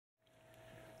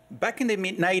Back in the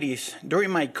mid-90s, during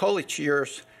my college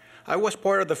years, I was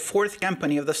part of the 4th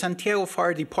company of the Santiago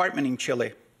Fire Department in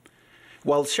Chile.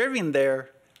 While serving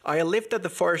there, I lived at the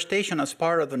fire station as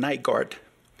part of the night guard.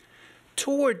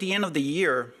 Toward the end of the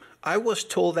year, I was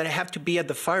told that I had to be at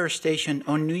the fire station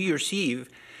on New Year's Eve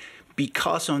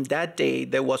because on that day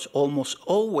there was almost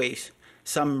always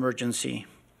some emergency.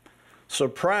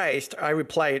 Surprised, I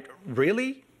replied,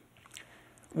 "Really?"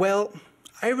 Well,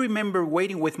 I remember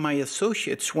waiting with my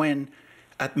associates when,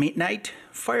 at midnight,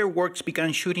 fireworks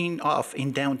began shooting off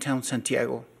in downtown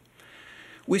Santiago.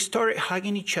 We started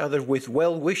hugging each other with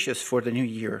well wishes for the new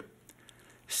year.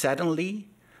 Suddenly,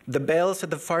 the bells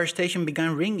at the fire station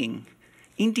began ringing,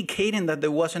 indicating that there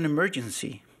was an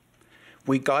emergency.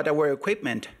 We got our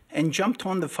equipment and jumped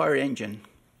on the fire engine.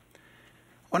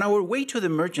 On our way to the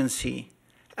emergency,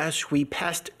 as we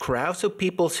passed crowds of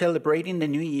people celebrating the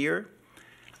new year,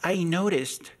 I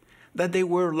noticed that they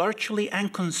were largely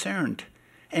unconcerned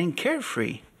and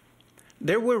carefree.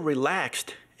 They were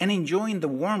relaxed and enjoying the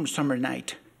warm summer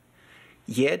night.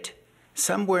 Yet,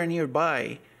 somewhere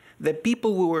nearby, the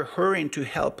people we were hurrying to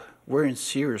help were in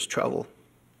serious trouble.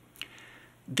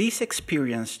 This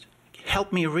experience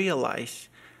helped me realize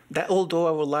that although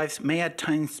our lives may at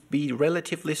times be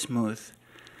relatively smooth,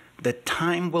 the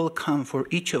time will come for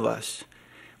each of us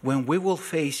when we will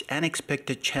face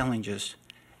unexpected challenges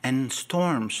and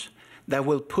storms that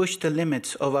will push the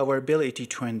limits of our ability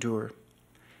to endure.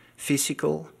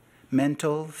 Physical,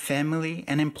 mental, family,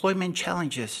 and employment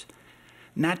challenges,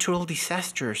 natural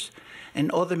disasters, and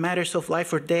other matters of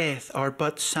life or death are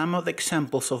but some of the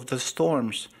examples of the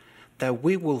storms that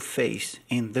we will face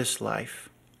in this life.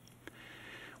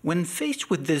 When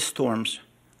faced with these storms,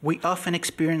 we often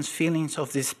experience feelings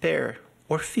of despair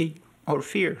or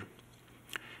fear.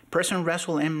 President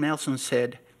Russell M. Nelson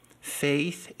said,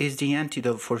 "Faith is the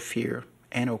antidote for fear,"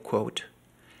 end of quote.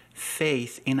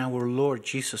 Faith in our Lord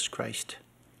Jesus Christ.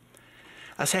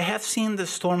 As I have seen the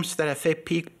storms that affect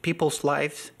people's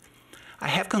lives, I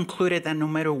have concluded that no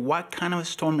matter what kind of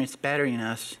storm is battering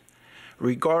us,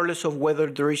 regardless of whether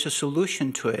there is a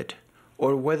solution to it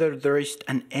or whether there is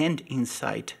an end in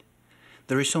sight,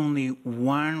 there is only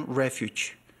one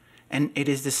refuge, and it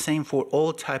is the same for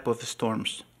all types of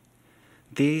storms.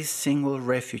 This single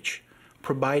refuge,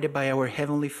 provided by our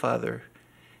Heavenly Father,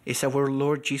 is our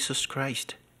Lord Jesus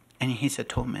Christ and His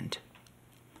atonement.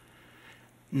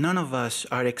 None of us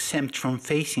are exempt from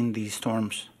facing these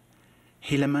storms.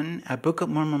 Helaman, a Book of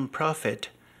Mormon prophet,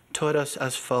 taught us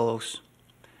as follows: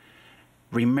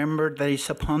 "Remember that it is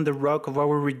upon the rock of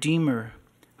our Redeemer,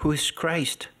 who is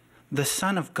Christ, the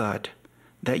Son of God,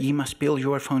 that ye must build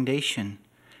your foundation,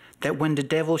 that when the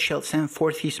devil shall send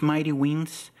forth his mighty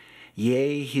winds,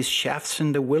 yea, his shafts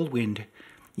in the whirlwind,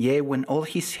 yea, when all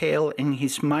his hail and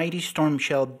his mighty storm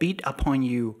shall beat upon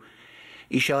you,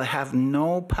 it shall have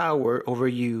no power over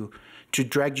you to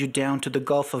drag you down to the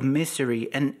gulf of misery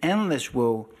and endless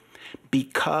woe,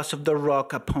 because of the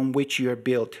rock upon which you are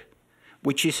built,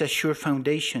 which is a sure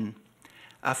foundation,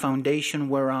 a foundation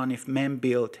whereon if men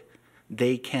build,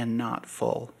 they cannot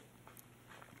fall."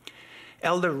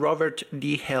 Elder Robert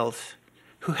D. Hales,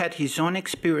 who had his own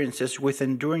experiences with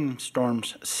enduring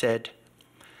storms, said,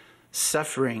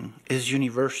 "Suffering is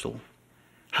universal.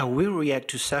 How we react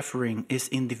to suffering is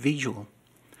individual.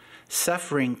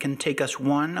 Suffering can take us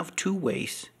one of two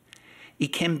ways.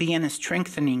 It can be a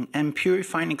strengthening and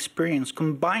purifying experience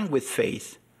combined with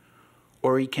faith,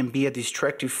 or it can be a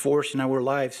destructive force in our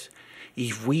lives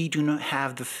if we do not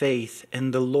have the faith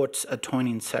in the Lord's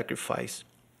atoning sacrifice."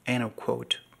 End of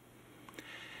quote.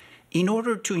 In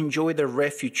order to enjoy the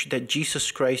refuge that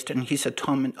Jesus Christ and His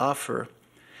atonement offer,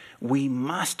 we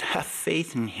must have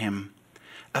faith in Him,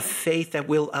 a faith that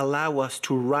will allow us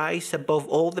to rise above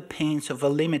all the pains of a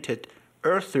limited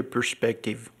earthly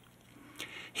perspective.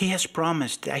 He has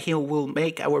promised that He will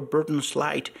make our burdens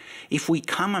light if we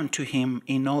come unto Him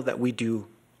in all that we do.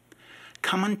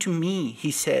 "Come unto me,"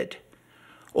 He said,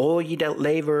 "all ye that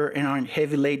labor and are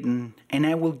heavy laden, and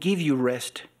I will give you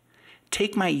rest.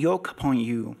 Take my yoke upon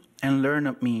you, and learn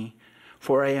of me,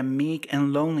 for I am meek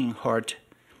and lowly in heart,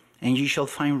 and ye shall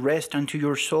find rest unto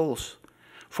your souls.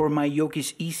 For my yoke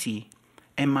is easy,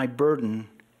 and my burden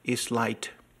is light."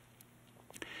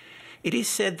 It is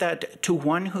said that to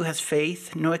one who has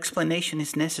faith, no explanation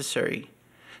is necessary.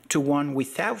 To one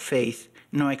without faith,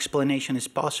 no explanation is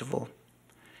possible.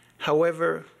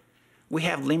 However, we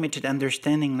have limited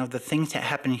understanding of the things that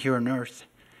happen here on earth,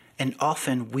 and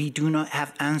often we do not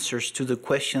have answers to the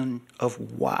question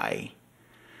of why.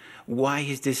 Why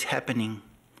is this happening?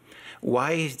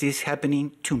 Why is this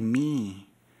happening to me?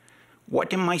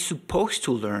 What am I supposed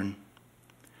to learn?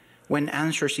 When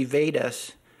answers evade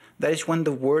us, That is when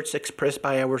the words expressed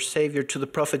by our Savior to the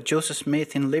prophet Joseph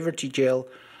Smith in Liberty Jail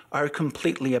are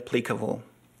completely applicable.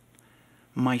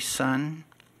 My son,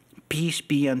 peace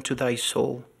be unto thy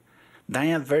soul. Thy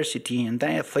adversity and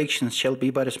thy afflictions shall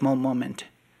be but a small moment.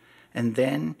 And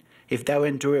then, if thou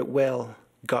endure it well,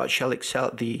 God shall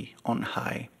exalt thee on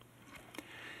high.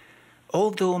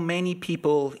 Although many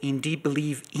people indeed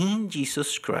believe in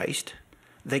Jesus Christ,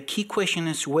 the key question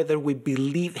is whether we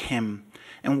believe him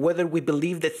and whether we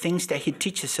believe the things that he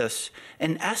teaches us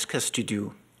and asks us to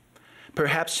do.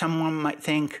 Perhaps someone might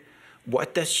think,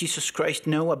 what does Jesus Christ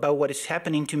know about what is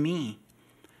happening to me?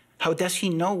 How does he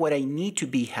know what I need to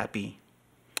be happy?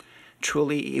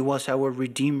 Truly, it was our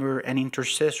Redeemer and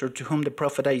Intercessor to whom the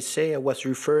prophet Isaiah was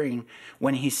referring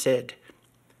when he said,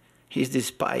 he is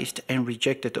despised and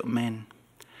rejected of men,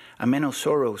 a man of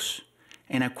sorrows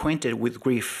and acquainted with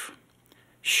grief.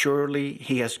 Surely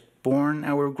he has borne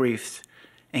our griefs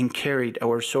and carried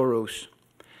our sorrows.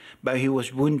 But he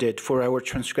was wounded for our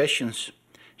transgressions.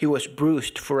 He was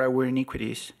bruised for our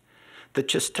iniquities. The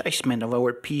chastisement of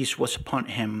our peace was upon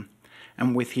him,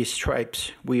 and with his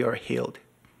stripes we are healed.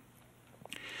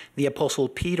 The Apostle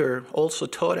Peter also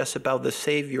taught us about the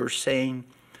Savior, saying,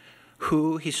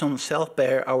 who his own self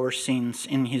bare our sins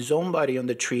in his own body on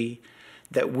the tree,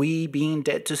 that we, being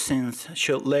dead to sins,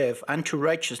 should live unto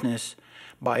righteousness,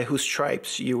 by whose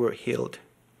stripes you were healed.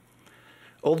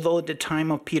 Although the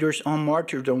time of Peter's own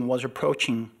martyrdom was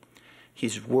approaching,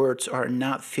 his words are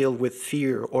not filled with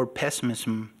fear or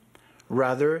pessimism.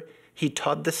 Rather, he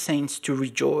taught the saints to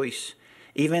rejoice,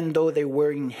 even though they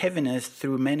were in heaviness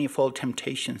through manifold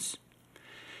temptations.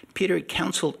 Peter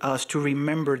counseled us to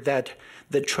remember that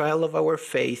the trial of our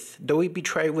faith, though it be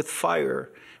tried with fire,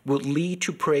 would lead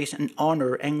to praise and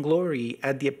honor and glory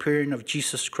at the appearing of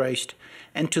Jesus Christ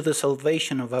and to the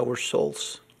salvation of our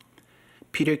souls.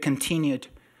 Peter continued,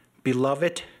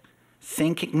 Beloved,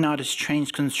 think not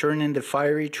strange concerning the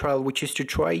fiery trial which is to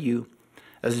try you,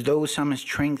 as though some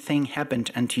strange thing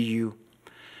happened unto you.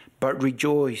 But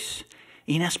rejoice,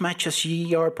 inasmuch as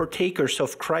ye are partakers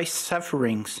of Christ's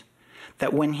sufferings,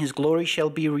 that when his glory shall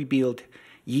be revealed,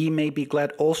 ye may be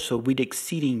glad also with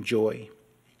exceeding joy.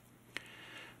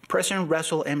 President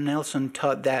Russell M. Nelson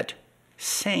taught that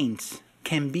saints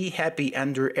can be happy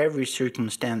under every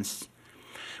circumstance.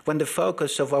 When the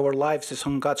focus of our lives is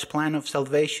on God's plan of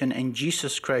salvation and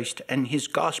Jesus Christ and his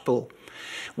gospel,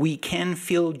 we can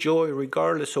feel joy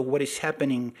regardless of what is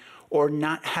happening or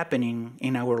not happening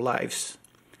in our lives.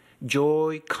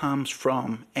 Joy comes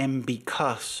from and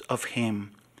because of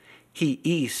him. He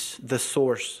is the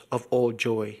source of all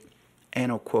joy.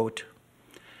 End of quote.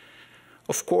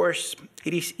 Of course,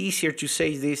 it is easier to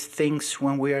say these things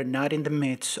when we are not in the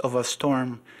midst of a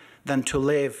storm than to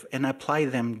live and apply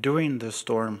them during the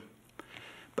storm.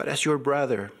 But as your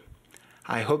brother,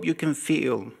 I hope you can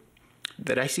feel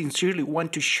that I sincerely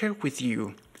want to share with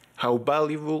you how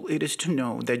valuable it is to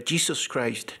know that Jesus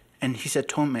Christ and his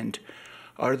atonement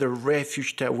are the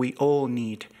refuge that we all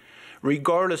need,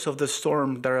 regardless of the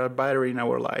storm that are battering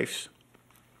our lives.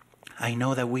 I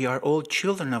know that we are all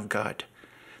children of God,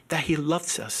 that he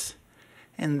loves us,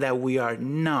 and that we are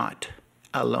not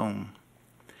alone.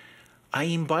 I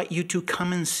invite you to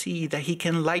come and see that he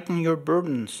can lighten your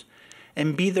burdens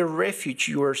and be the refuge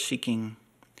you are seeking.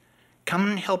 Come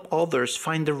and help others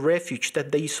find the refuge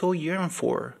that they so yearn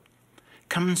for.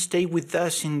 Come and stay with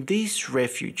us in this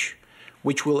refuge,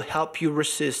 which will help you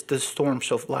resist the storms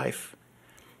of life.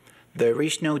 There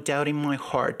is no doubt in my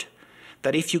heart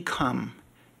that if you come,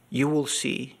 you will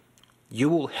see, you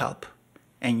will help,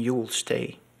 and you will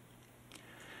stay.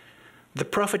 The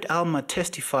prophet Alma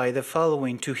testified the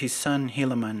following to his son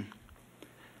Helaman.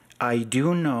 I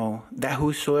do know that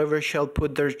whosoever shall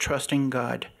put their trust in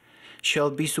God shall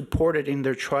be supported in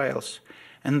their trials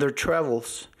and their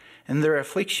troubles and their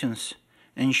afflictions,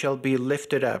 and shall be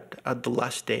lifted up at the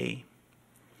last day.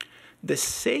 The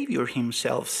Savior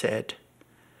himself said,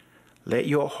 Let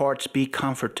your hearts be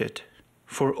comforted,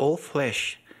 for all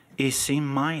flesh is in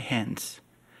my hands.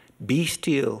 Be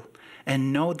still,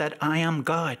 and know that I am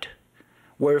God.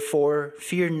 Wherefore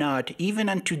fear not, even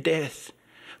unto death,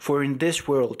 for in this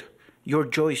world your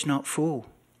joy is not full,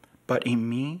 but in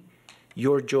me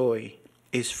your joy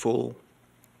is full.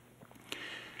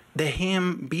 The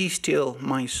hymn, Be Still,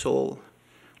 My Soul,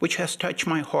 which has touched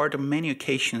my heart on many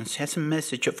occasions, has a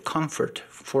message of comfort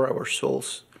for our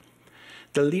souls.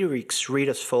 The lyrics read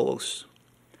as follows: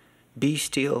 Be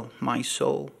still, my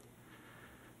soul.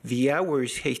 The hour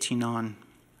is hastening on,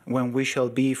 when we shall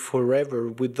be forever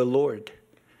with the Lord,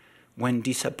 when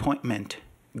disappointment,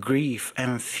 grief,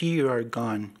 and fear are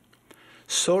gone,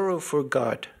 sorrow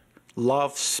forgot,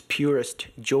 love's purest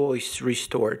joys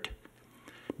restored.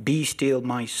 Be still,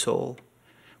 my soul,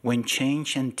 when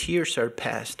change and tears are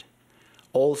past,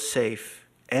 all safe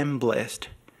and blessed,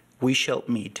 we shall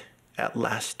meet at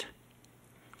last.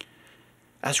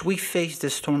 As we face the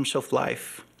storms of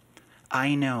life,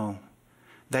 I know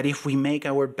that if we make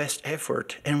our best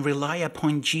effort and rely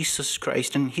upon Jesus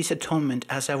Christ and His atonement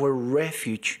as our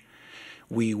refuge,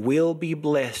 we will be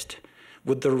blessed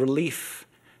with the relief,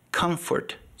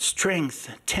 comfort, strength,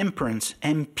 temperance,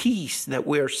 and peace that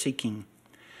we are seeking,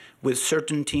 with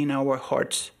certainty in our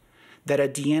hearts that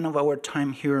at the end of our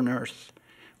time here on earth,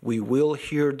 we will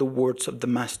hear the words of the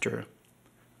Master.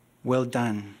 Well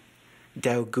done,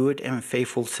 thou good and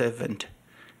faithful servant.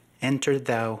 Enter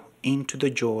thou into the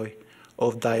joy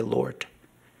of thy Lord.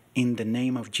 In the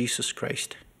name of Jesus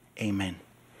Christ, amen.